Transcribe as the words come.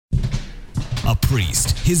A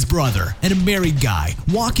priest, his brother, and a married guy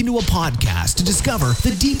walk into a podcast to discover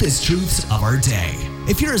the deepest truths of our day.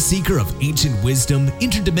 If you're a seeker of ancient wisdom,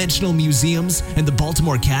 interdimensional museums, and the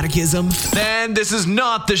Baltimore Catechism, then this is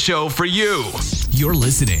not the show for you. You're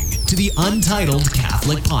listening to the Untitled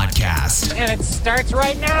Catholic Podcast. And it starts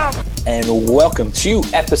right now. And welcome to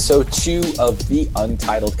episode 2 of the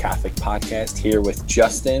Untitled Catholic Podcast, here with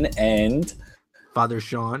Justin and Father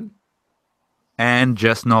Sean. And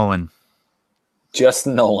Jess Nolan.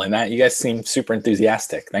 Justin Nolan. You guys seem super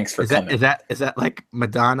enthusiastic. Thanks for coming. Is that like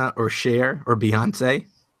Madonna or Cher or Beyonce?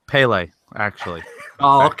 Pele, actually.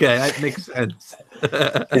 Oh, okay. That makes sense.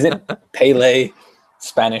 Isn't Pele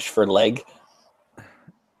Spanish for leg?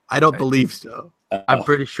 I don't believe so. I'm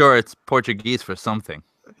pretty sure it's Portuguese for something.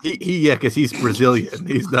 Yeah, because he's Brazilian.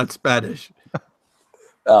 He's not Spanish.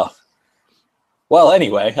 Oh. Well,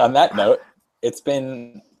 anyway, on that note, it's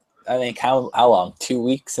been, I think, how long? 2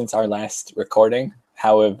 weeks since our last recording?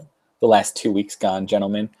 How have the last 2 weeks gone,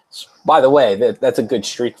 gentlemen? By the way, that's a good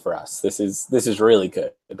streak for us. This is really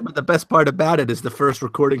good. But the best part about it is the first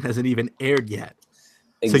recording hasn't even aired yet.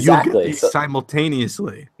 Exactly. So you get these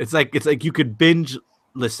simultaneously. It's like you could binge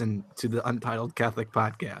listen to the Untitled Catholic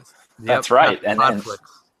Podcast. That's right. And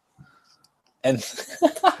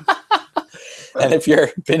if you're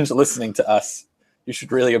binge listening to us, you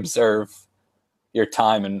should really observe your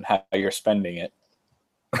time and how you're spending it.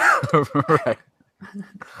 Right.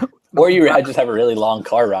 Or you just have a really long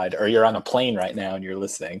car ride, or you're on a plane right now and you're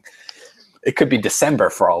listening. It could be December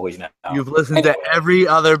for all we know. You've listened to every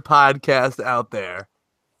other podcast out there.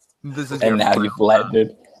 And now you've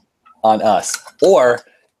landed on us. Or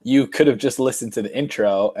you could have just listened to the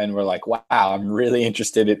intro and were like, wow, I'm really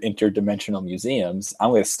interested in interdimensional museums. I'm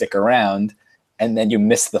going to stick around. And then you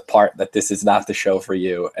missed the part that this is not the show for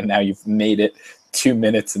you. And now you've made it 2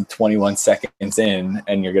 minutes and 21 seconds in,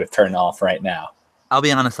 and you're going to turn off right now. I'll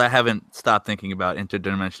be honest, I haven't stopped thinking about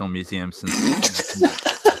interdimensional museums since.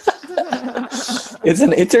 Is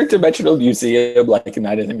an interdimensional museum like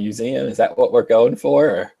Night in the Museum? Is that what we're going for?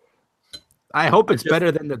 Or? I hope it's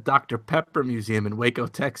better than the Dr. Pepper Museum in Waco,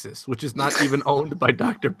 Texas, which is not even owned by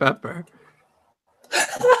Dr. Pepper.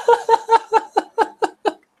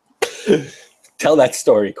 Tell that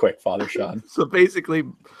story quick, Father Sean. So basically,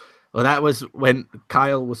 well, that was when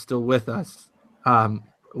Kyle was still with us.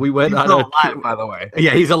 We went on alive, by the way.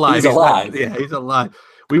 Yeah, he's alive. He's alive. Yeah, he's alive.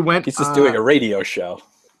 We went. He's just doing a radio show.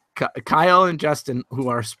 Kyle and Justin, who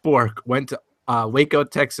are Spork, went to Waco,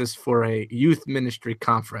 Texas for a youth ministry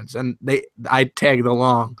conference, and I tagged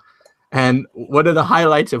along. And one of the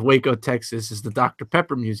highlights of Waco, Texas, is the Dr.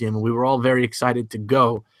 Pepper Museum, and we were all very excited to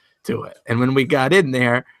go to it. And when we got in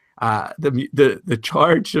there, the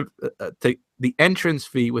charge of the entrance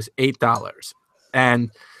fee was $8,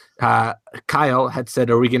 and Kyle had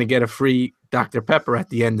said, "Are we going to get a free Dr. Pepper at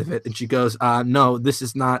the end of it?" And she goes, "No, this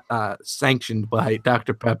is not sanctioned by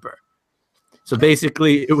Dr. Pepper." So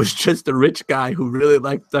basically, it was just a rich guy who really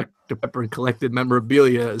liked Dr. Pepper and collected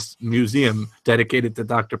memorabilia's museum dedicated to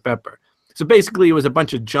Dr. Pepper. So basically, it was a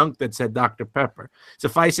bunch of junk that said Dr. Pepper.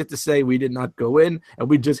 Suffice it to say, we did not go in, and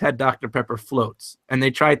we just had Dr. Pepper floats. And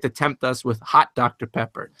they tried to tempt us with hot Dr.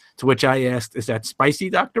 Pepper, to which I asked, is that spicy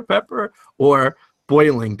Dr. Pepper or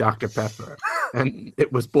boiling Dr. Pepper? And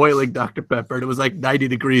it was boiling Dr. Pepper, and it was like 90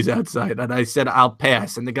 degrees outside. And I said, I'll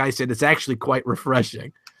pass. And the guy said, it's actually quite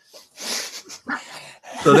refreshing.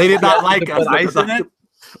 So they did not like us. Ice in it?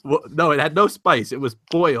 Well, no, it had no spice. It was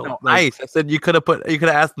boiled. No, ice. I said you could have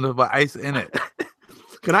asked them to put ice in it.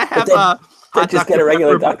 Can I have just get a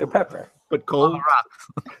regular Dr. Pepper? But cold.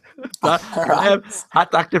 Can I have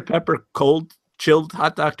hot Dr. Pepper, cold, chilled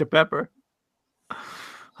hot Dr. Pepper?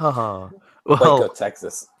 Oh, Waco, well,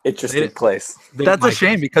 Texas. Interesting place. that's a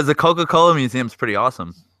shame because the Coca-Cola Museum is pretty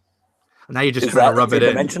awesome. Now you're just Is trying that to rub it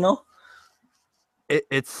in. interdimensional?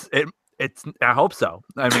 It's. I hope so.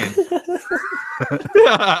 I mean,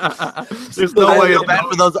 There's no way.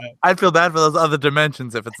 I'd feel bad for those other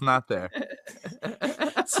dimensions if it's not there.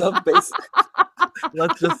 So basically,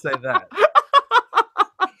 Let's just say that.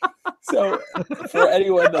 so for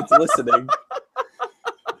anyone that's listening,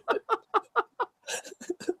 I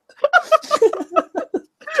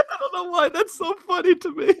don't know why that's so funny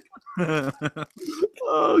to me.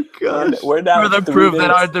 Oh gosh. we're now Further 3 proof that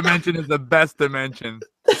minutes. our dimension is the best dimension.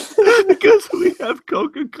 Because we have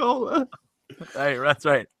Coca-Cola. Right, that's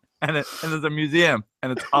right. And there's a museum,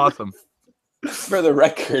 and it's awesome. For the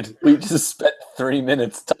record, we just spent 3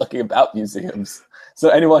 minutes talking about museums. So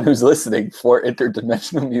anyone who's listening for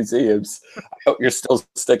interdimensional museums, I hope you're still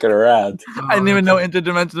sticking around. I didn't even know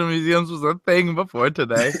interdimensional museums was a thing before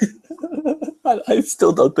today. I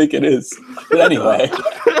still don't think it is. But anyway.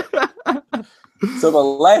 So the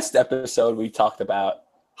last episode we talked about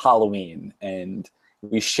Halloween and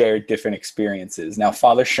we shared different experiences. Now,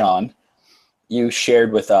 Father Sean, you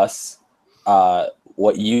shared with us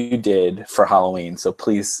what you did for Halloween. So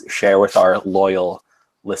please share with our loyal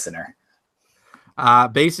listener.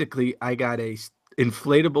 Basically, I got a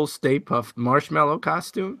inflatable Stay Puft marshmallow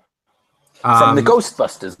costume. From the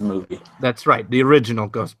Ghostbusters movie. That's right, the original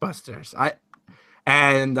Ghostbusters.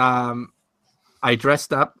 I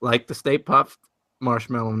dressed up like the Stay Puft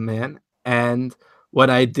Marshmallow Man, and what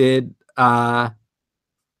I did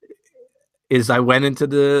is I went into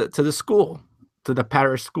the school, to the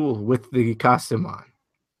parish school with the costume on.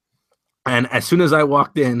 And as soon as I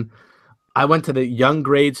walked in, I went to the young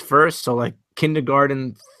grades first, so like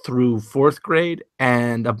kindergarten through 4th grade,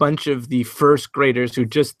 and a bunch of the first graders who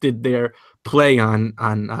just did their play on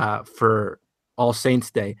for All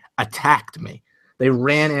Saints Day attacked me. They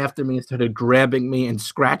ran after me and started grabbing me and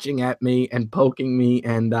scratching at me and poking me,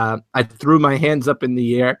 and I threw my hands up in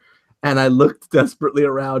the air and I looked desperately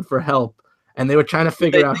around for help, and they were trying to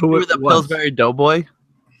figure out who it was. The Pillsbury Doughboy?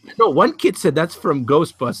 No, one kid said that's from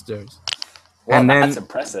Ghostbusters. Well, and then, that's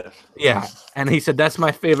impressive. Yeah, and he said that's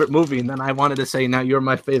my favorite movie, and then I wanted to say, now you're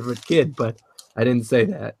my favorite kid, but I didn't say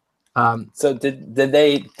that. So did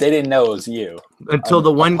they didn't know it was you until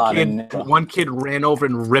the one kid ran over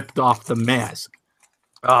and ripped off the mask.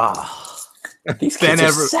 These kids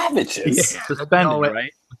are savages. Yeah, suspended,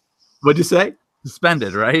 right? What'd you say?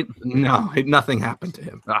 Suspended, right? No, nothing happened to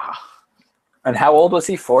him. And how old was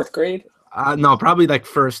he? 4th grade? No, probably like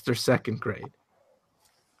 1st or 2nd grade.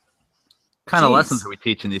 Kind of lessons are we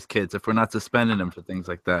teaching these kids if we're not suspending them for things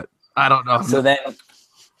like that? I don't know. So then,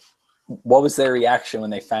 what was their reaction when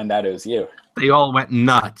they found out it was you? They all went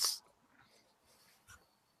nuts.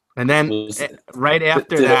 And then right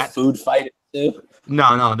after that, a food fight too?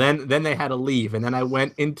 No. Then they had to leave, and then I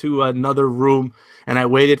went into another room and I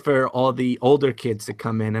waited for all the older kids to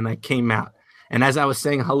come in, and I came out. And as I was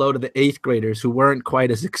saying hello to the 8th graders who weren't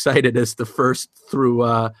quite as excited as the 1st through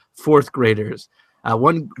 4th graders,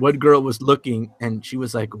 one girl was looking and she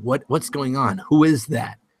was like, "What's going on? Who is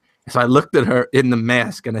that?" So I looked at her in the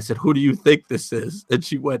mask and I said, "Who do you think this is?" And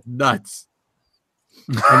she went nuts.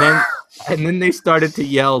 And then they started to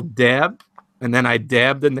yell dab, and then I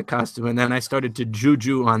dabbed in the costume, and then I started to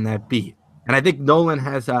juju on that beat. And I think Nolan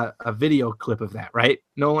has a video clip of that, right,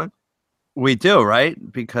 Nolan? We do, right?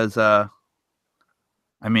 Because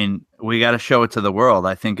I mean, we got to show it to the world.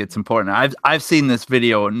 I think it's important. I've seen this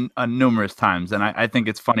video numerous times, and I think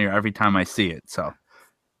it's funnier every time I see it. So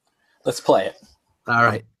let's play it. All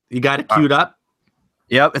right. You got it queued up?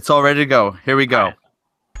 Yep, it's all ready to go. Here we go.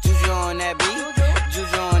 Juju on that beat.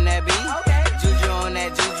 Juju on that beat. Juju on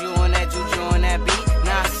that, juju on that, juju on that beat.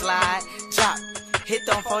 Now slide, chop, hit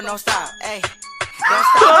don't for no stop. Hey.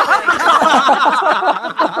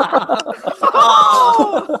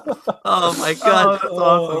 Oh my God, that's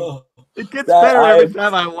awesome. It gets better every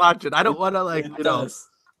time I watch it. I don't want to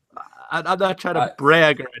I'm not trying to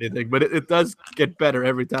brag or anything, but it does get better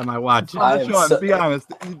every time I watch it. Sean, be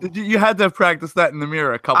honest. You had to practice that in the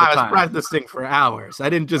mirror a couple times. I was practicing for hours. I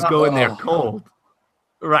didn't just go in there cold.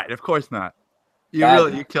 Right, of course not.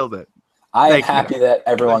 You killed it. I'm happy that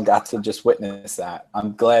everyone got to just witness that.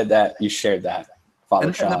 I'm glad that you shared that.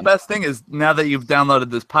 And the best thing is, now that you've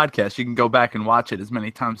downloaded this podcast, you can go back and watch it as many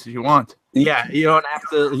times as you want. Yeah, you don't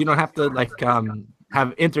have to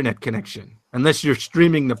have internet connection unless you're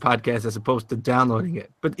streaming the podcast as opposed to downloading it.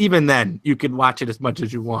 But even then, you can watch it as much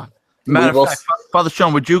as you want. Matter of fact, Father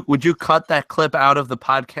Sean, would you cut that clip out of the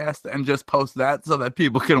podcast and just post that so that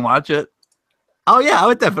people can watch it? Oh yeah, I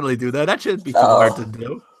would definitely do that. That shouldn't be too hard to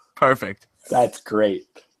do. Perfect. That's great.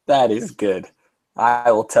 That is good. I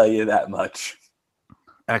will tell you that much.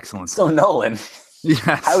 Excellent. So Nolan,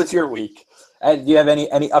 yes. How was your week? Do you have any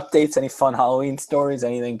updates, any fun Halloween stories,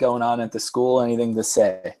 anything going on at the school, anything to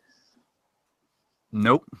say?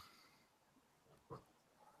 Nope.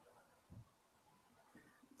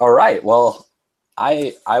 All right. Well,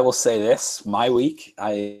 I will say this. My week,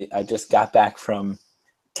 I just got back from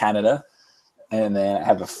Canada, and then I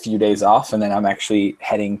have a few days off, and then I'm actually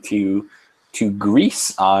heading to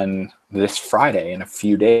Greece on this Friday in a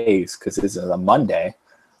few days because this is a Monday.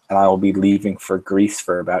 And I will be leaving for Greece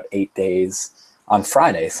for about 8 days on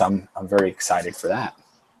Friday. So I'm very excited for that.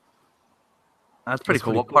 That's pretty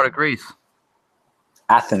cool. What part of Greece?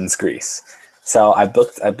 Athens, Greece. So I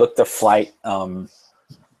booked a flight on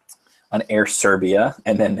Air Serbia,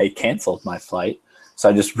 and then they canceled my flight. So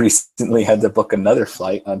I just recently had to book another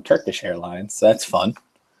flight on Turkish Airlines. So that's fun.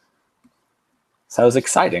 So it was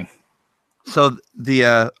exciting. So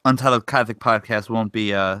the Untitled Catholic Podcast won't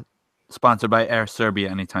be sponsored by Air Serbia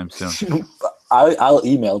anytime soon. I'll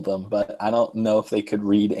email them, but I don't know if they could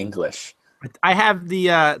read English. I have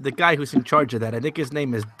the guy who's in charge of that. I think his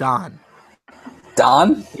name is Don.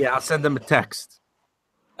 Don? Yeah, I'll send him a text.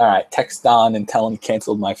 All right, text Don and tell him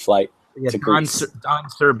canceled my flight to Greece. Don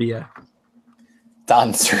Serbia.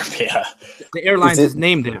 Don Serbia. The airline is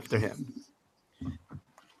named after him.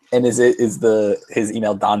 And is his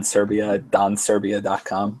email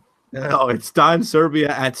donserbia@donserbia.com? No, it's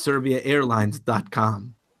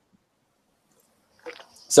donserbia@serbiaairlines.com.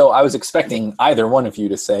 So I was expecting either one of you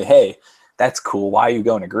to say, "Hey, that's cool. Why are you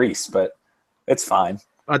going to Greece?" But it's fine.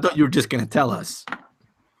 I thought you were just going to tell us.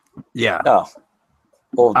 Yeah. Oh,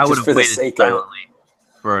 well, I would just have for the waited sake of it. silently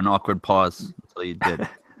for an awkward pause until you did.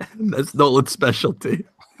 That's Nolan's specialty.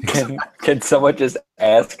 Can someone just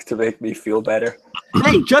ask to make me feel better?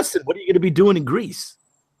 Hey, Justin, what are you going to be doing in Greece?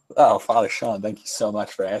 Oh, Father Sean, thank you so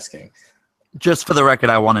much for asking. Just for the record,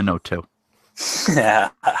 I want to know too. So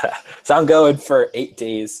I'm going for 8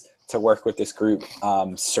 days to work with this group,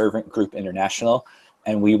 Servant Group International,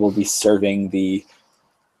 and we will be serving the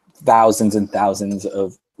thousands and thousands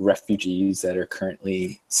of refugees that are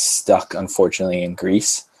currently stuck, unfortunately, in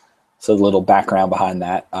Greece. So a little background behind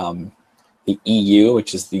that. The EU,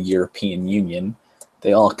 which is the European Union,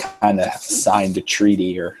 they all kind of signed a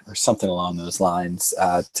treaty or something along those lines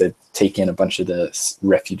to take in a bunch of the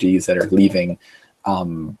refugees that are leaving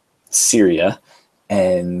Syria.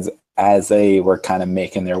 And as they were kind of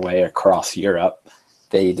making their way across Europe,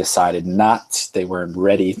 they decided they weren't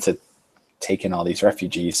ready to take in all these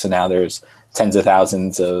refugees. So now there's tens of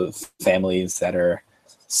thousands of families that are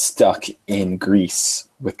stuck in Greece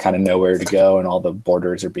with kind of nowhere to go, and all the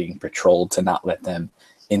borders are being patrolled to not let them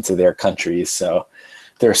into their countries. So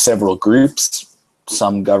there are several groups,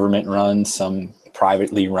 some government run, some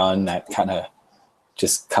privately run, that kind of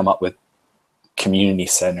just come up with community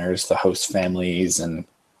centers, the host families, and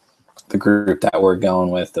the group that we're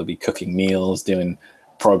going with, they'll be cooking meals, doing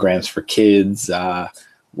programs for kids,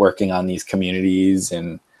 working on these communities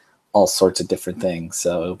and all sorts of different things.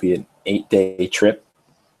 So it'll be an 8-day trip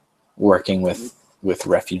working with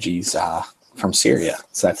refugees from Syria.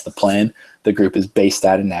 So that's the plan. The group is based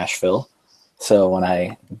out of Nashville. So when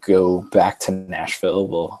I go back to Nashville,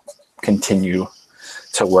 we'll continue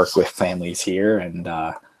to work with families here. And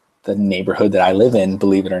the neighborhood that I live in,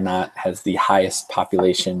 believe it or not, has the highest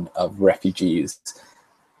population of refugees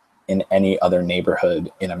in any other neighborhood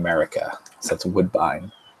in America. So that's Woodbine,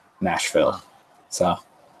 Nashville. So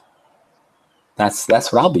that's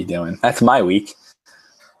what I'll be doing. That's my week.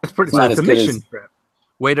 It's pretty much a mission trip.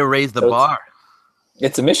 Way to raise the bar.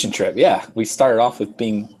 It's a mission trip, yeah. We started off with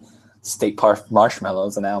being state park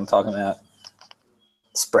marshmallows, and now I'm talking about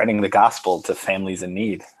spreading the gospel to families in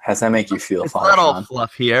need. How does that make you feel, It's Father not all Sean?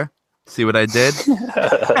 fluff here. See what I did?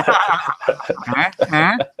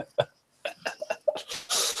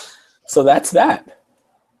 So that's that.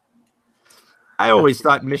 I always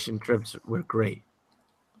thought mission trips were great.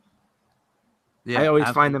 Yeah, I always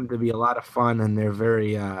find them to be a lot of fun, and they're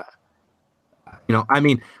very, I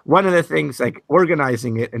mean, one of the things, like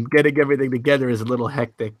organizing it and getting everything together is a little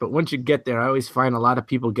hectic, but once you get there, I always find a lot of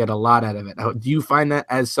people get a lot out of it. Do you find that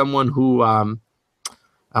as someone who,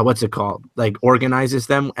 what's it called? Like organizes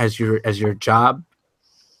them as your job,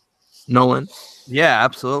 Nolan? Yeah,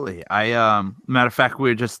 absolutely. Matter of fact,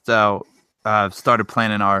 we just started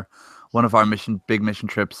planning one of our big mission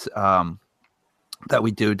trips that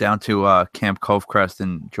we do down to Camp Covecrest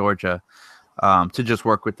in Georgia to just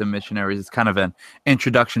work with the missionaries. It's kind of an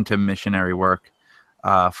introduction to missionary work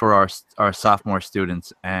for our sophomore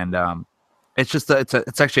students, and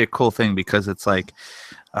it's actually a cool thing because it's like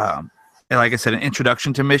I said, an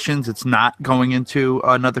introduction to missions. It's not going into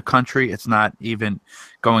another country. It's not even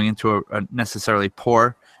going into a necessarily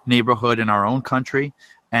poor neighborhood in our own country.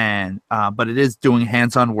 And but it is doing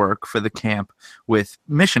hands-on work for the camp with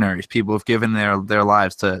missionaries, people who've given their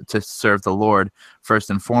lives to serve the Lord first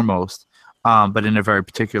and foremost, but in a very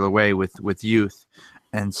particular way with youth.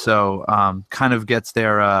 And so kind of gets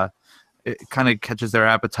it kind of catches their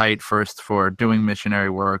appetite first for doing missionary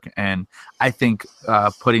work. And I think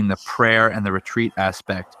putting the prayer and the retreat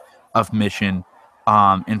aspect of mission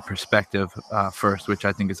in perspective first, which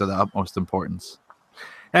I think is of the utmost importance.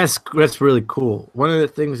 That's really cool. One of the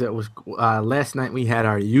things that was last night, we had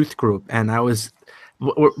our youth group, and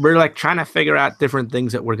we're like trying to figure out different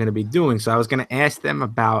things that we're going to be doing. So I was going to ask them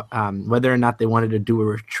about whether or not they wanted to do a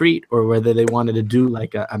retreat or whether they wanted to do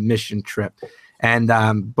like a mission trip.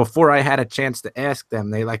 And before I had a chance to ask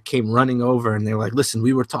them, they like came running over and they were like, "Listen,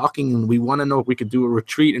 we were talking and we want to know if we could do a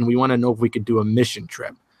retreat and we want to know if we could do a mission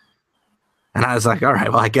trip." And I was like, "All right,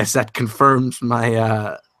 well, I guess that confirms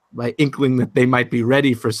my inkling that they might be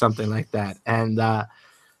ready for something like that. And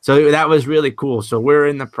so that was really cool. So we're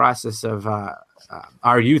in the process of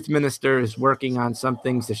our youth minister is working on some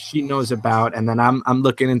things that she knows about, and then I'm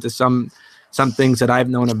looking into some things that I've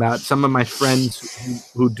known about. Some of my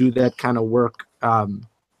friends who do that kind of work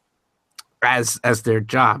as their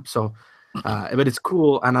job. So, but it's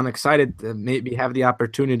cool, and I'm excited to maybe have the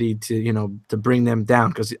opportunity to to bring them down,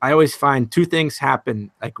 because I always find two things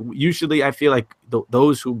happen. Like usually, I feel like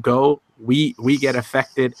those who go, we get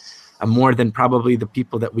affected more than probably the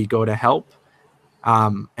people that we go to help.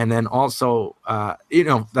 And then also,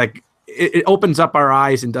 like it opens up our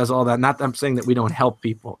eyes and does all that. Not that I'm saying that we don't help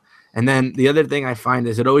people. And then the other thing I find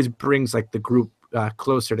is it always brings like the group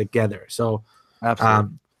closer together. So,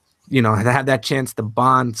 Absolutely. I had that chance to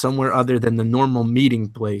bond somewhere other than the normal meeting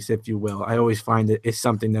place, if you will. I always find it's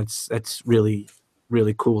something that's really,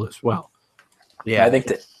 really cool as well. Yeah, I think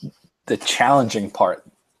that the challenging part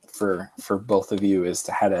for both of you is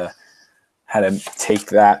how to take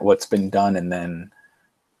that what's been done and then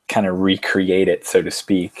kind of recreate it, so to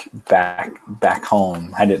speak, back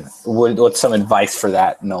home. What's some advice for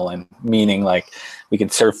that, Nolan? Meaning, like, we can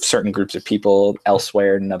serve certain groups of people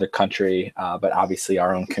elsewhere in another country, but obviously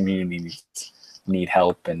our own community need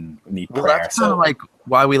help and need prayer. That's kind of like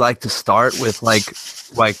why we like to start with we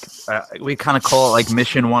kind of call it like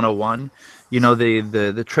Mission 101.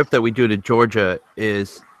 The trip that we do to Georgia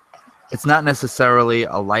it's not necessarily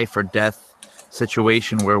a life or death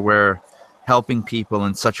situation where we're helping people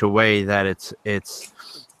in such a way that it's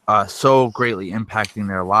so greatly impacting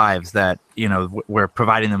their lives that we're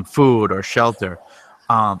providing them food or shelter,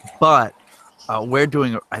 but we're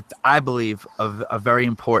doing, I believe, a very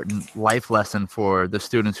important life lesson for the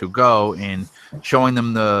students who go, in showing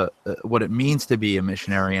them what it means to be a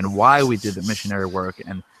missionary and why we did the missionary work,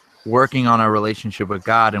 and working on our relationship with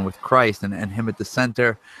God and with Christ and Him at the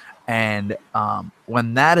center. And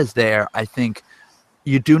when that is there, I think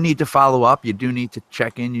you do need to follow up. You do need to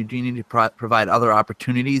check in. You do need to provide other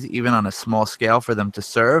opportunities, even on a small scale, for them to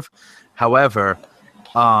serve. However,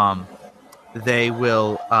 they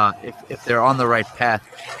will, if they're on the right path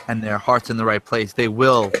and their heart's in the right place, they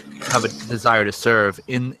will have a desire to serve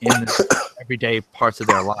in the everyday parts of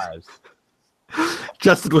their lives.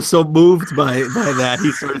 Justin was so moved by that,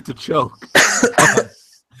 he started to choke.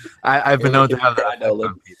 I've been known to have that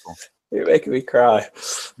on people. You're making me cry.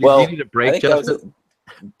 You need a break, Justin?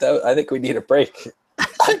 I think we need a break.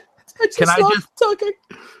 Talking.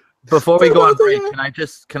 Before we go on break,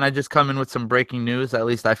 can I just come in with some breaking news? At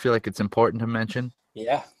least I feel like it's important to mention.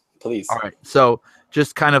 Yeah, please. All right. So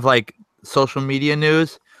just kind of like social media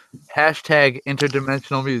news, hashtag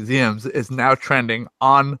Interdimensional Museums is now trending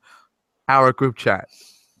on our group chat.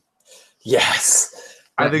 Yes.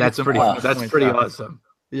 I think that's pretty awesome.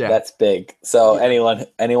 Yeah. That's big. So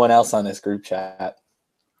anyone else on this group chat,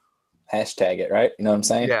 hashtag it, right? You know what I'm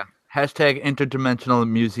saying? Yeah. Hashtag Interdimensional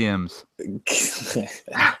Museums.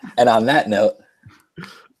 And on that note,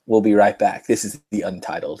 we'll be right back. This is the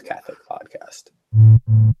Untitled Catholic Podcast.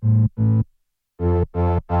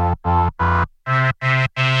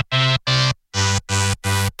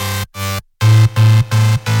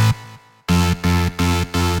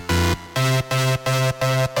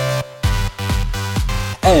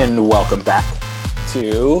 And welcome back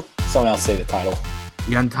to someone else say the title.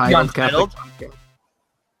 The Untitled Catholic Podcast.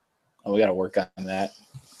 Oh, we got to work on that.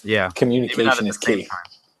 Yeah. Communication is key.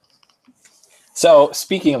 So,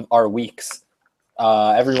 speaking of our weeks,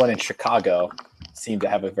 everyone in Chicago seemed to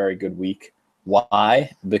have a very good week. Why?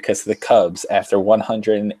 Because the Cubs, after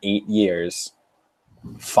 108 years,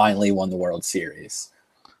 finally won the World Series.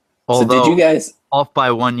 Although, so did you guys... Off by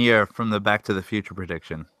 1 year from the Back to the Future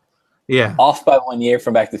prediction. Yeah. Off by 1 year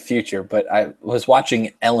from Back to the Future, but I was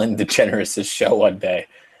watching Ellen DeGeneres' show one day.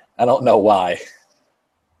 I don't know why.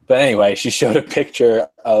 But anyway, she showed a picture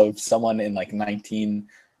of someone in like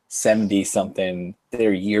 1970-something.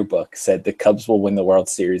 Their yearbook said the Cubs will win the World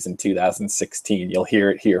Series in 2016. You'll hear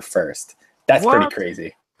it here first. That's pretty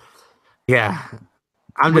crazy. Yeah.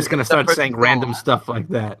 I'm just going to start saying random stuff like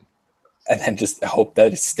that. And then just hope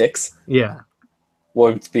that it sticks? Yeah.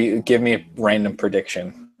 Well, give me a random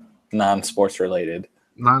prediction. Non-sports related.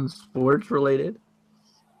 Non-sports related?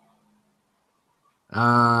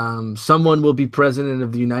 Someone will be president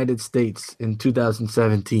of the United States in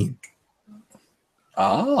 2017.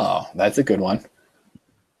 Oh, that's a good one.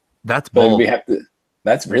 That's bold.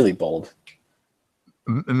 That's really bold.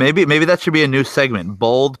 Maybe that should be a new segment.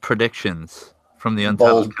 Bold predictions from the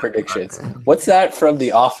Untitled. Bold predictions. What's that from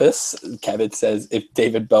The Office? Kevin says, if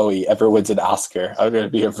David Bowie ever wins an Oscar, I'm going to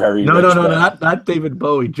be a very No, not David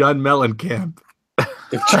Bowie. John Mellencamp.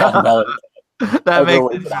 If John Mellencamp. That go makes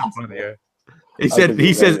with it that. funnier. He I'll said, give he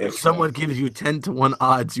you says, that. if someone gives you 10-1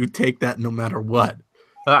 odds, you take that no matter what.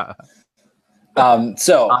 So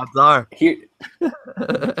Odds are.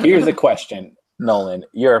 here's a question, Nolan.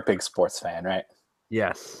 You're a big sports fan, right?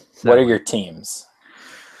 Yes. What are certainly. your teams?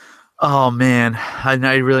 Oh man,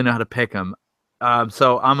 I really know how to pick them.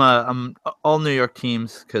 So I'm all New York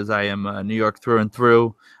teams because I am New York through and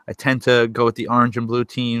through. I tend to go with the orange and blue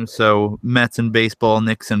teams. So Mets in baseball,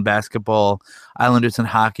 Knicks in basketball, Islanders in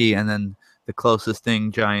hockey, and then the closest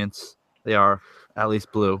thing, Giants. They are at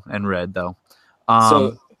least blue and red though.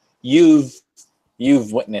 So you've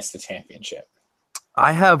witnessed the championship.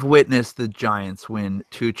 I have witnessed the Giants win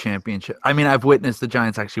 2 championships. I mean, I've witnessed the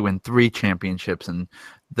Giants actually win 3 championships, and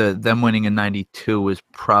them winning in '92 was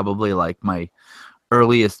probably like my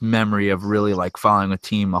earliest memory of really like following a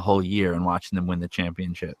team a whole year and watching them win the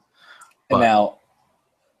championship. And now,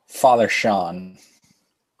 Father Sean,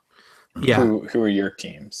 Yeah. who are your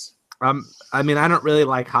teams? I mean, I don't really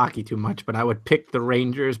like hockey too much, but I would pick the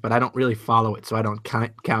Rangers, but I don't really follow it, so I don't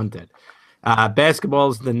count it. Basketball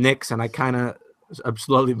is the Knicks, and I'm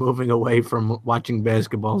slowly moving away from watching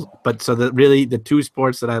basketball. But so the 2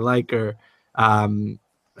 sports that I like are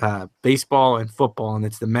baseball and football, and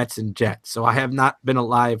it's the Mets and Jets. So I have not been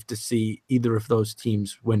alive to see either of those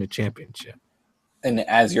teams win a championship. And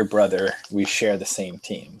as your brother, we share the same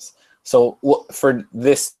teams. So for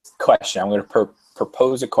this question, I'm going to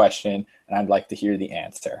propose a question, and I'd like to hear the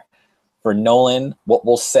answer. For Nolan, what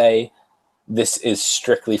we'll say, this is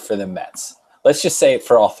strictly for the Mets. Let's just say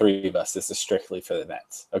for all 3 of us, this is strictly for the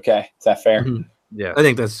Mets. Okay, is that fair? Mhm. Yeah. I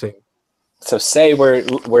think that's the same. So say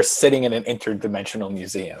we're sitting in an interdimensional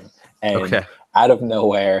museum, and out of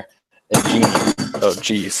nowhere, a genie. Oh,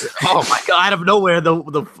 geez! Oh my God! Out of nowhere,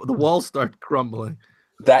 the walls start crumbling.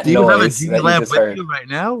 That Do you have a noise genie that you lamp just with heard. you right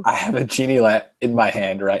now? I have a genie lamp in my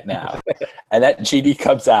hand right now, and that genie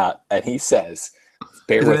comes out, and he says,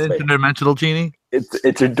 "Bear Is with it me." an interdimensional genie?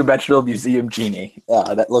 It's a dimensional museum genie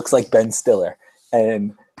that looks like Ben Stiller,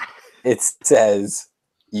 and it says,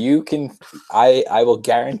 "You can. I will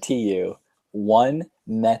guarantee you 1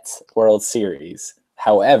 Mets World Series.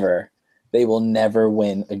 However, they will never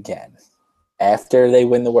win again. After they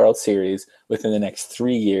win the World Series within the next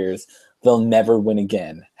 3 years, they'll never win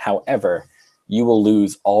again. However, you will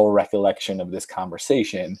lose all recollection of this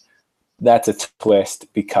conversation." That's a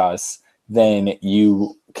twist because then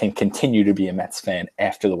you can continue to be a Mets fan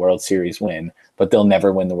after the World Series win, but they'll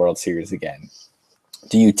never win the World Series again.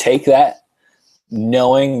 Do you take that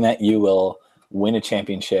knowing that you will win a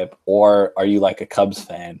championship, or are you like a Cubs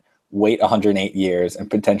fan, wait 108 years and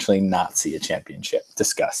potentially not see a championship?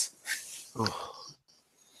 Discuss.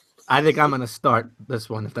 I think I'm going to start this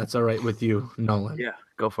one, if that's all right with you, Nolan. Yeah,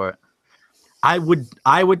 go for it. I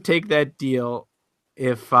would take that deal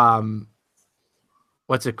if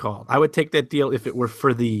what's it called? I would take that deal if it were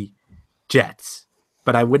for the Jets,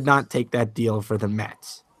 but I would not take that deal for the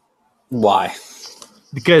Mets. Why?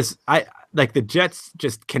 Because the Jets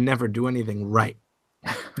just can never do anything right.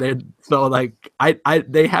 They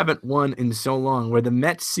haven't won in so long, where the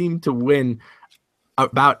Mets seem to win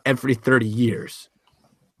about every 30 years.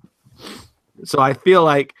 So I feel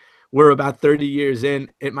like we're about 30 years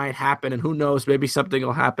in. It might happen, and who knows? Maybe something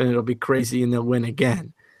will happen. It'll be crazy, and they'll win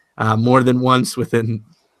again, more than once within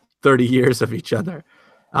 30 years of each other.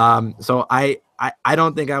 So I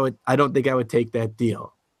don't think I would take that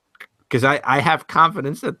deal, because I have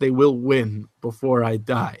confidence that they will win before I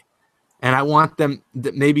die, and I want them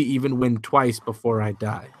to maybe even win twice before I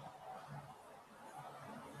die.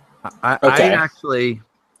 I actually,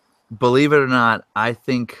 believe it or not, I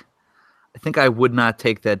think I would not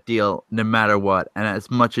take that deal no matter what. And as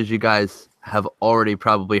much as you guys have already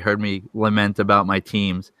probably heard me lament about my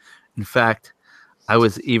teams, in fact, I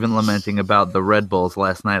was even lamenting about the Red Bulls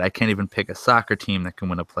last night. I can't even pick a soccer team that can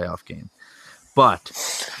win a playoff game. But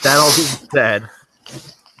that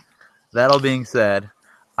all being said,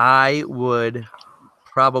 I would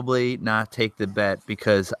probably not take the bet,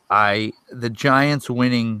 because the Giants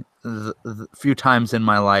winning the few times in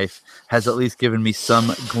my life has at least given me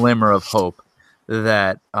some glimmer of hope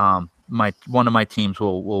that one of my teams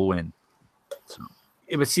will win. So.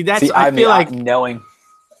 Yeah, but I feel like knowing.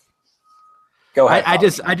 Go ahead.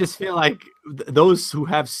 I just feel like those who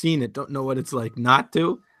have seen it don't know what it's like not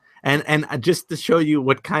to, and just to show you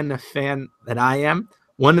what kind of fan that I am.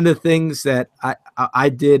 One of the things that I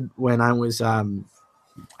did when I was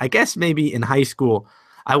I guess maybe in high school,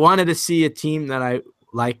 I wanted to see a team that I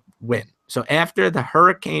like win. So after the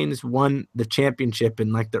Hurricanes won the championship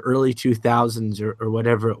in like the early 2000s or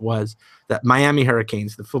whatever it was, that Miami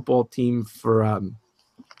Hurricanes, the football team for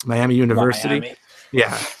Miami University. Miami.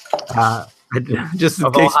 Yeah. Just in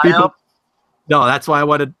Of case Ohio? people. No, that's why I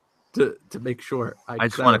wanted to make sure. I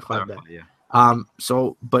just want to clarified clarify. that. Yeah.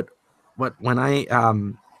 So, but when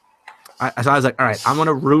so I was like, all right, I'm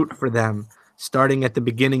gonna root for them starting at the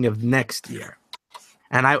beginning of next year.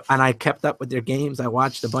 And I kept up with their games. I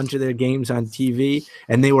watched a bunch of their games on TV,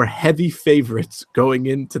 and they were heavy favorites going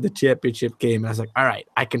into the championship game. I was like, all right,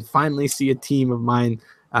 I can finally see a team of mine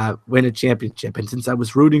win a championship. And since I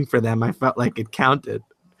was rooting for them, I felt like it counted.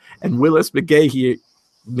 And Willis McGahee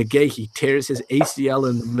tears his ACL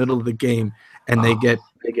in the middle of the game, and they get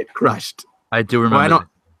crushed. I do remember. Well,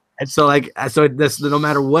 and so this, no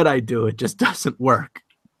matter what I do, it just doesn't work.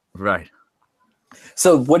 Right.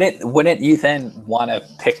 So wouldn't you then want to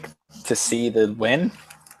pick to see the win?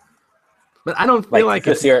 But I don't feel like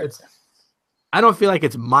this year. I don't feel like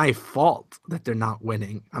it's my fault that they're not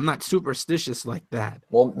winning. I'm not superstitious like that.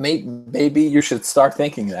 Well, maybe you should start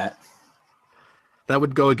thinking that. That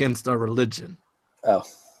would go against our religion. Oh,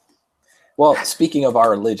 well. Speaking of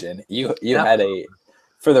our religion, you had a.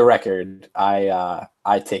 For the record, I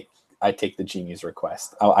take the Genie's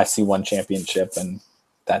request. I see one championship, and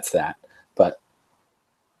that's that. But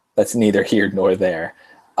that's neither here nor there.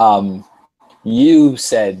 You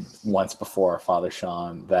said once before, Father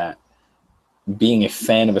Sean, that being a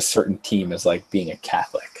fan of a certain team is like being a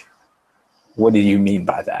Catholic. What do you mean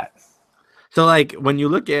by that? So, like, when you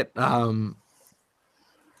look at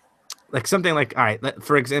like something like, all right,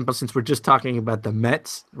 for example, since we're just talking about the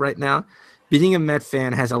Mets right now, being a Met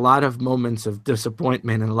fan has a lot of moments of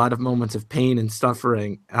disappointment and a lot of moments of pain and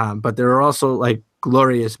suffering, but there are also like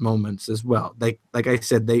glorious moments as well. Like I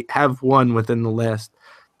said, they have won within the last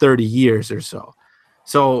 30 years or so.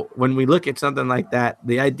 So when we look at something like that,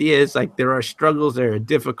 the idea is like there are struggles, there are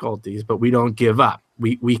difficulties, but we don't give up.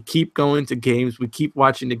 We keep going to games, we keep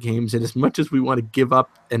watching the games, and as much as we want to give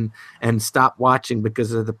up and stop watching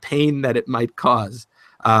because of the pain that it might cause,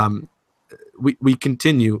 we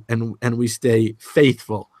continue and we stay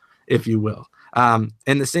faithful, if you will. And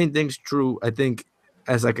the same thing's true, I think,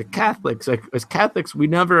 as like a Catholic. So like, as Catholics, we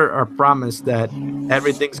never are promised that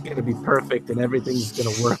everything's going to be perfect and everything's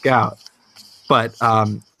going to work out. But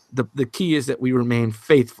the key is that we remain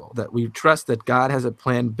faithful, that we trust that God has a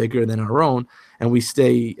plan bigger than our own, and we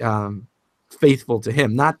stay faithful to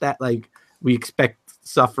him. Not that like we expect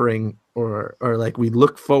suffering or like we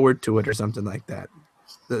look forward to it or something like that.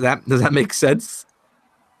 Does that make sense?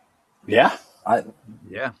 Yeah.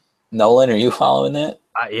 Yeah. Nolan, are you following that?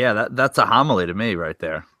 Yeah, that's a homily to me right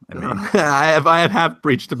there. I mean, I have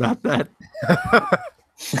preached about that.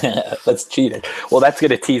 That's cheating. Well, that's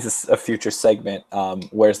going to tease a future segment.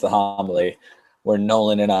 Where's the homily? Where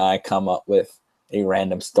Nolan and I come up with a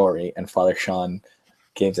random story, and Father Sean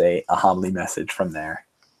gives a homily message from there.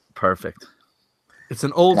 Perfect. It's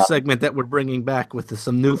an old segment that we're bringing back with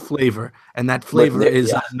some new flavor, and that flavor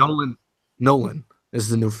is Nolan. Nolan is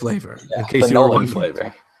the new flavor. Yeah, in case the Nolan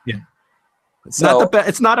flavor. Yeah. It's not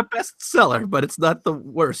a bestseller, but it's not the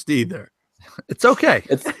worst either. It's okay.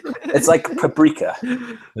 It's like paprika.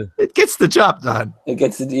 It gets the job done. You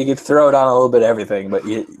can throw it on a little bit of everything, but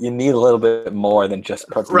you need a little bit more than just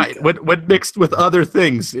paprika. Right. When mixed with other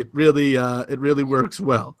things, it really works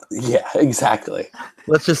well. Yeah, exactly.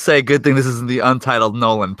 Let's just say, good thing this isn't the Untitled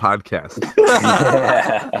Nolan podcast.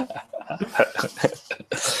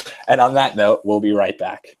 And on that note, we'll be right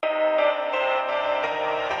back.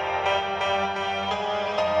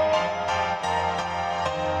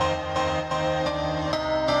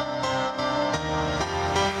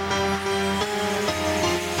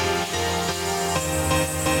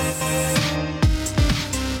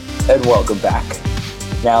 And welcome back.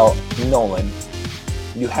 Now, Nolan,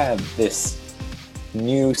 you have this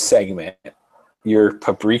new segment, your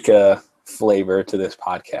paprika flavor to this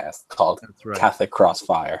podcast called Catholic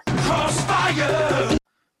Crossfire. Crossfire!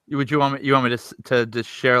 Would you want me to just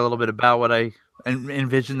share a little bit about what I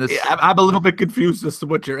envision this? Yeah, I'm a little bit confused as to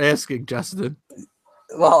what you're asking, Justin.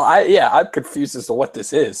 Well, I'm confused as to what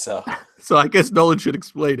this is. So I guess Nolan should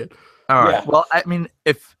explain it. All right. Yeah. Well, I mean,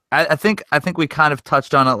 I think we kind of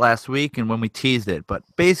touched on it last week and when we teased it, but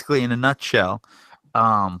basically in a nutshell,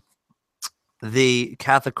 the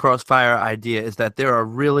Catholic Crossfire idea is that there are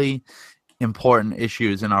really important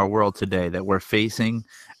issues in our world today that we're facing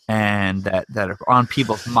and that are on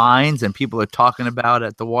people's minds and people are talking about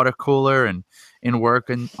at the water cooler and in work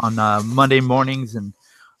and on Monday mornings and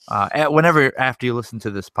whenever after you listen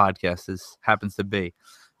to this podcast this happens to be.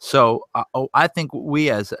 So I think we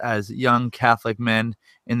as young Catholic men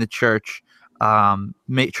in the church trying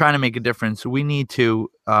to make a difference, we need to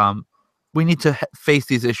face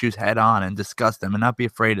these issues head on and discuss them and not be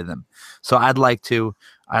afraid of them. So I'd like to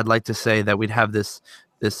say that we'd have this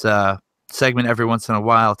segment every once in a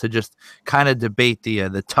while to just kind of debate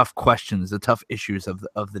the tough questions, the tough issues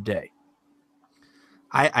of the day.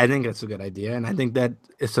 I think that's a good idea, and I think that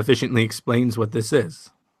it sufficiently explains what this is.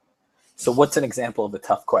 So what's an example of a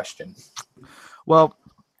tough question? Well,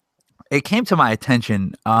 it came to my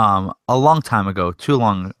attention a long time ago, too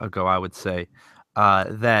long ago, I would say,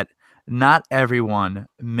 that not everyone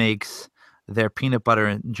makes their peanut butter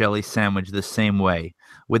and jelly sandwich the same way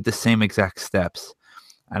with the same exact steps.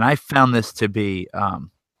 And I found this to be,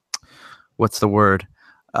 what's the word?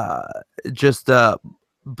 Just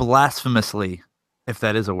blasphemously, if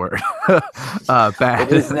that is a word,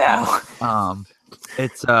 bad. It is now.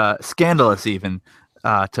 It's scandalous even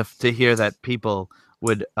to hear that people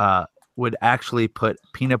would actually put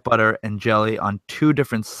peanut butter and jelly on two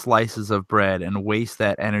different slices of bread and waste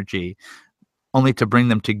that energy only to bring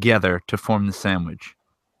them together to form the sandwich.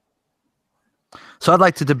 So I'd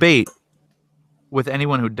like to debate with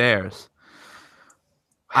anyone who dares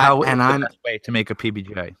how is the best way to make a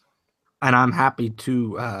PBJ. And I'm happy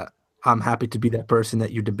to be that person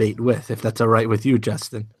that you debate with, if that's all right with you,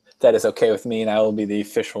 Justin. That is okay with me, and I will be the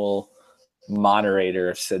official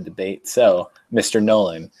moderator of said debate. So, Mr.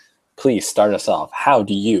 Nolan, please start us off. How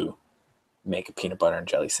do you make a peanut butter and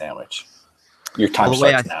jelly sandwich? Your time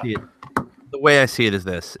starts now. The way I see it is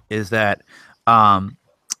this: is that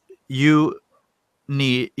you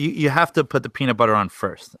have to put the peanut butter on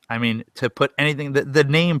first. I mean, to put anything, the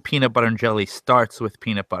name peanut butter and jelly starts with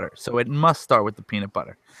peanut butter, so it must start with the peanut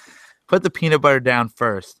butter. Put the peanut butter down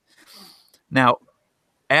first. Now,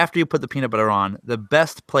 after you put the peanut butter on, the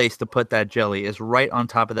best place to put that jelly is right on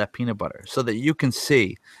top of that peanut butter so that you can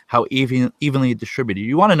see how evenly distributed.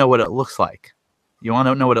 You want to know what it looks like. You want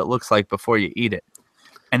to know what it looks like before you eat it.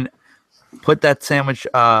 And put that sandwich,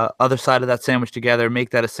 other side of that sandwich together,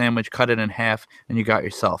 make that a sandwich, cut it in half, and you got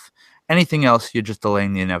yourself. Anything else, you're just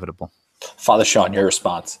delaying the inevitable. Father Sean, your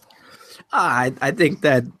response. I think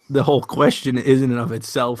that the whole question in and of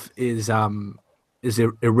itself is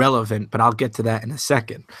irrelevant, but I'll get to that in a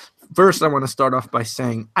second. First, I want to start off by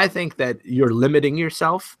saying I think that you're limiting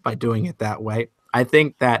yourself by doing it that way. I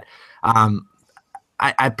think that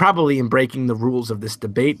I probably am breaking the rules of this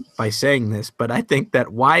debate by saying this, but I think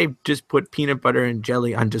that why just put peanut butter and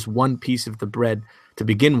jelly on just one piece of the bread to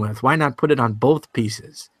begin with? Why not put it on both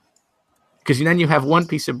pieces? Because then you have one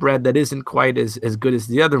piece of bread that isn't quite as good as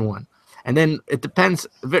the other one. And then it depends.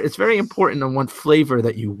 It's very important on what flavor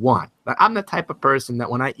that you want. I'm the type of person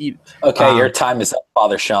that when I eat. Okay, your time is up,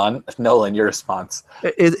 Father Sean. Nolan, your response.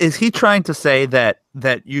 Is he trying to say that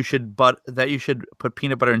you should put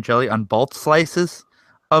peanut butter and jelly on both slices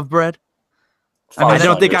of bread? Father I don't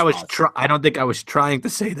Sean, think your I was. response. I don't think I was trying to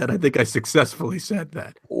say that. I think I successfully said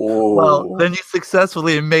that. Ooh. Well, then you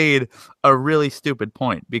successfully made a really stupid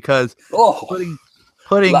point because putting.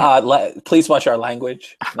 Please watch our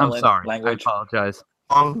language. Nolan, I'm sorry. Language. I apologize.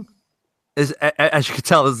 Wrong. As you can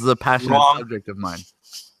tell, this is a passionate subject of mine.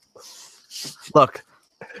 Look,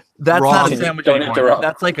 that's Wrong. not a sandwich Don't anymore. interrupt.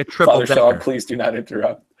 That's like a triple Father Sean, decker. please do not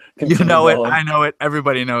interrupt. You Continue, know it. Nolan. I know it.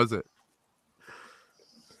 Everybody knows it.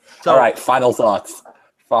 So, All right, final thoughts.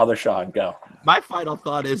 Father Sean, go. My final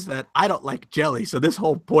thought is that I don't like jelly, so the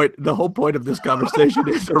whole point of this conversation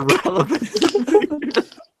is irrelevant to me.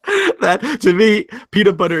 That to me,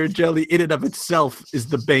 peanut butter and jelly in and of itself is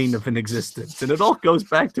the bane of an existence, and it all goes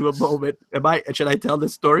back to a moment. Should I tell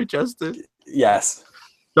this story, Justin? Yes.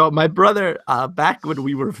 So my brother, back when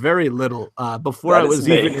we were very little, before I was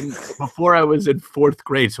in fourth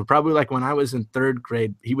grade, so probably like when I was in third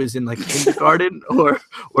grade, he was in like kindergarten or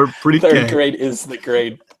pre-K. Third grade is the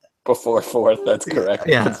grade before fourth. That's correct.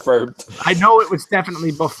 Yeah. Confirmed. I know it was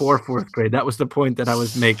definitely before fourth grade. That was the point that I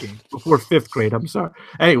was making. Before fifth grade, I'm sorry.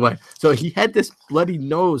 Anyway, so he had this bloody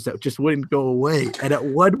nose that just wouldn't go away. And at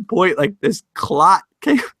one point, like this clot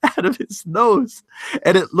came out of his nose.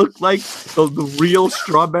 And it looked like the real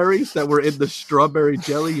strawberries that were in the strawberry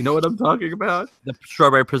jelly. You know what I'm talking about? the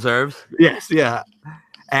strawberry preserves. Yes, yeah.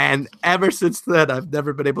 And ever since then, I've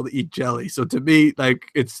never been able to eat jelly. So to me,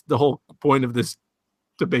 like, it's the whole point of this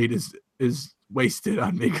debate is wasted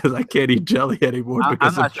on me because I can't eat jelly anymore.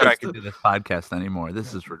 I'm not sure I can do this podcast anymore.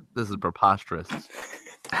 This is preposterous.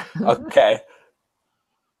 Okay.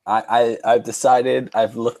 I've decided.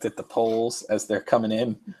 I've looked at the polls as they're coming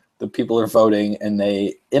in. The people are voting, and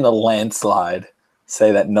they, in a landslide,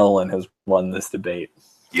 say that Nolan has won this debate.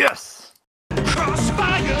 Yes.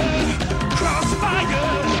 Crossfire!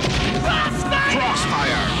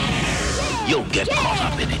 You'll get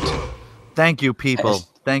caught up in it. Thank you, people.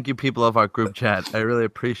 Thank you, people of our group chat. I really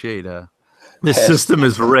appreciate This system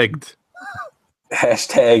is rigged.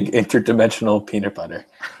 Hashtag interdimensional peanut butter.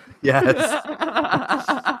 Yes.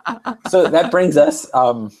 So that brings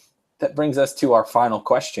us to our final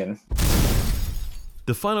question.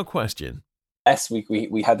 The final question. Last week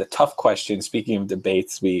we had the tough question. Speaking of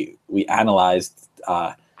debates, we analyzed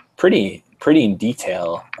pretty in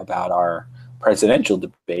detail about our presidential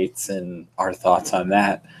debates and our thoughts on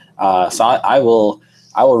that. So I will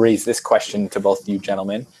raise this question to both you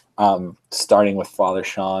gentlemen, starting with Father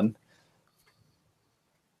Sean.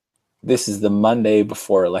 This is the Monday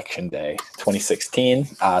before Election Day, 2016.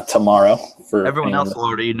 Tomorrow, for everyone else will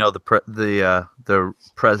already know who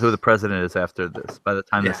the president is after this. By the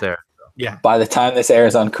time this airs, by the time this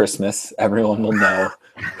airs on Christmas, everyone will know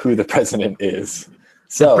who the president is.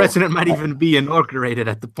 So the president might even be inaugurated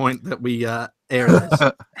at the point that we air this.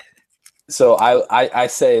 So I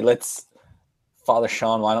say, Father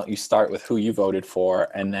Sean, why don't you start with who you voted for,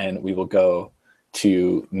 and then we will go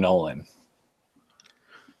to Nolan.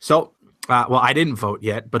 So, well, I didn't vote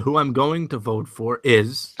yet, but who I'm going to vote for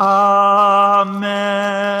is... Amen.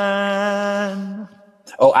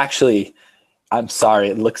 Oh, actually, I'm sorry.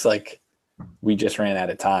 It looks like we just ran out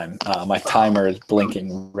of time. My timer is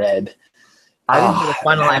blinking red. I didn't hear the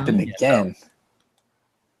final it happened again.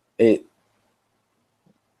 You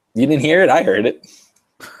didn't hear it? I heard it.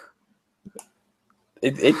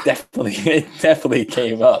 It definitely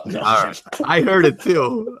came up. No. All right. I heard it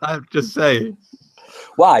too. I'm just saying.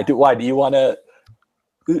 Why do you want to?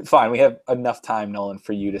 Fine, we have enough time, Nolan,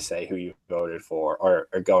 for you to say who you voted for or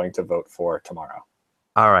are going to vote for tomorrow.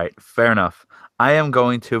 All right, fair enough. I am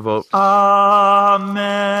going to vote. Amen.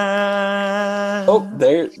 Oh,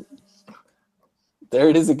 there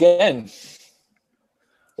it is again.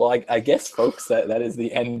 Well, I guess, folks, that is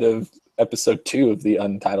the end of episode 2 of the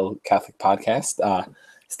Untitled Catholic Podcast.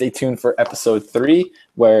 Stay tuned for episode 3,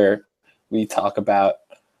 where we talk about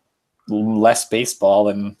less baseball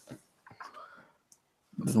and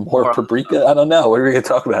more paprika. I don't know. What are we going to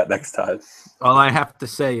talk about next time? All I have to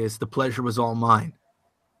say is the pleasure was all mine.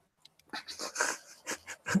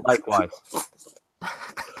 Likewise.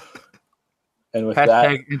 And with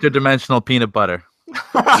Hashtag interdimensional peanut butter.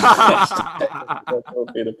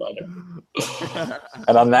 peanut butter.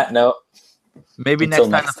 And on that note, maybe next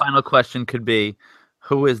time the final question could be,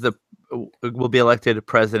 who will be elected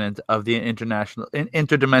president of the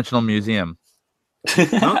Interdimensional Museum?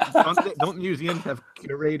 Don't museums have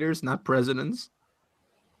curators, not presidents?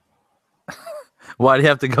 Why do you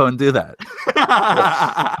have to go and do that?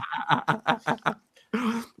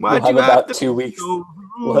 We'll have about 2 weeks.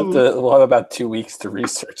 We'll have about 2 weeks to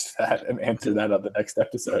research that and answer that on the next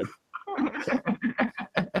episode.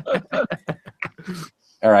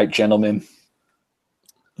 All right, gentlemen.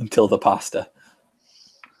 Until the pasta.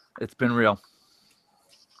 It's been real.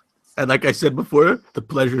 And like I said before, the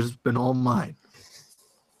pleasure's been all mine.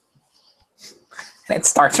 And it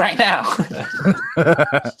starts right now.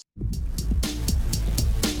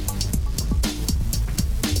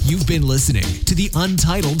 You've been listening to the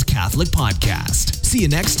Untitled Catholic Podcast. See you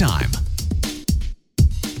next time.